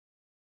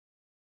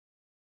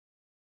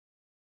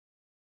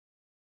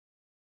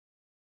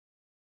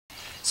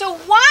So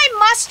why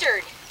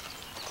mustard?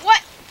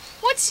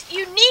 What's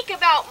unique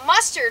about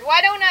mustard?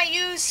 Why don't I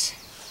use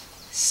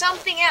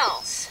something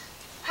else?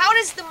 How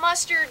does the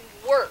mustard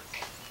work?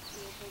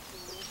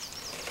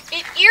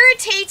 It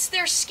irritates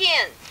their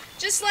skin.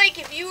 Just like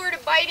if you were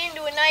to bite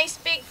into a nice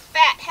big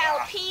fat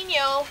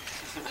jalapeno,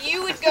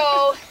 you would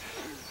go,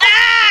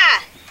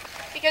 ah!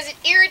 Because it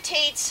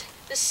irritates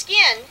the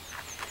skin.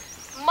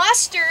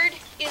 Mustard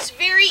is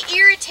very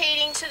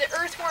irritating to the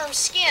earthworm's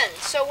skin.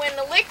 So when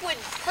the liquid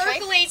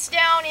percolates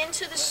down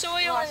into the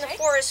soil and the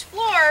forest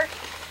floor,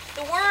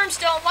 the worms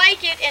don't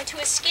like it, and to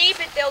escape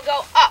it, they'll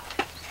go up,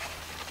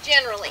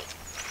 generally.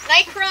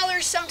 Night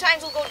crawlers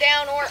sometimes will go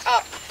down or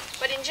up,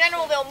 but in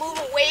general, they'll move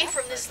away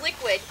from this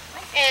liquid,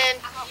 and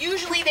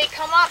usually they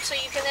come up so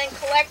you can then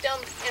collect them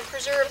and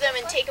preserve them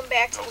and take them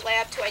back to the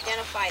lab to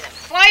identify them.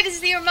 Why does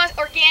the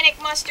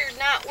organic mustard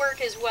not work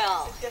as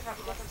well?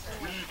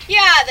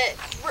 Yeah,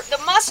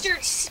 the mustard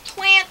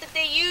plant that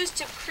they use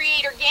to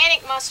create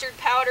organic mustard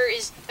powder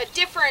is a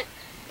different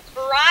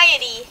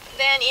variety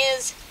than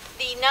is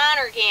the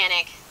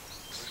non-organic.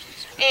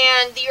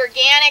 And the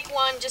organic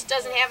one just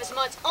doesn't have as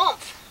much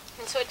oomph,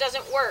 and so it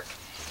doesn't work.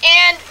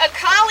 And a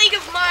colleague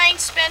of mine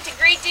spent a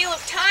great deal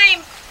of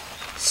time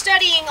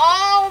studying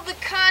all the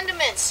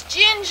condiments,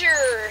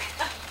 ginger,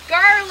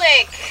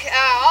 garlic,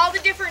 all the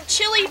different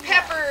chili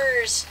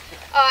peppers,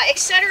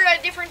 etc.,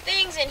 different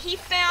things, and he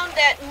found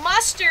that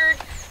mustard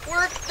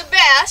worked the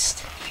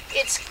best.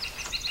 It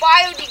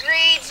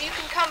biodegrades. You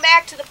can come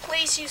back to the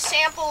place you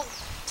sampled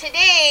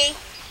today,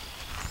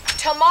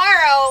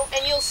 tomorrow,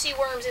 and you'll see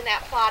worms in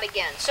that plot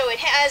again. So it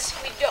has,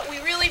 we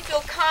really feel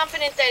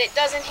confident that it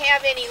doesn't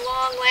have any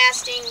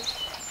long-lasting,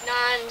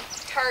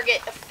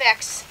 non-target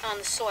effects on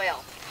the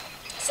soil.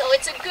 So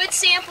it's a good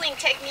sampling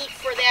technique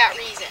for that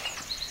reason.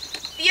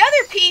 The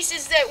other piece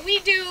is that we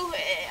do,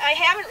 I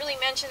haven't really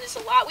mentioned this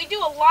a lot, we do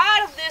a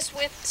lot of this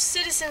with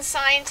citizen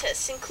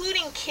scientists,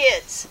 including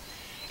kids.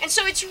 And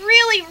so it's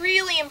really,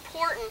 really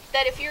important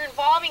that if you're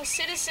involving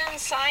citizen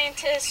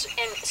scientists,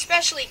 and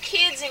especially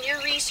kids in your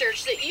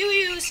research, that you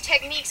use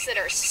techniques that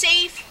are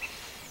safe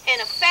and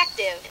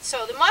effective.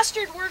 So the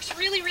mustard works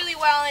really, really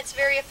well, and it's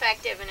very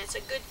effective, and it's a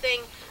good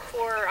thing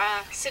for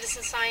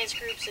citizen science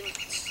groups and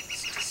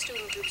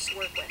student groups to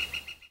work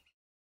with.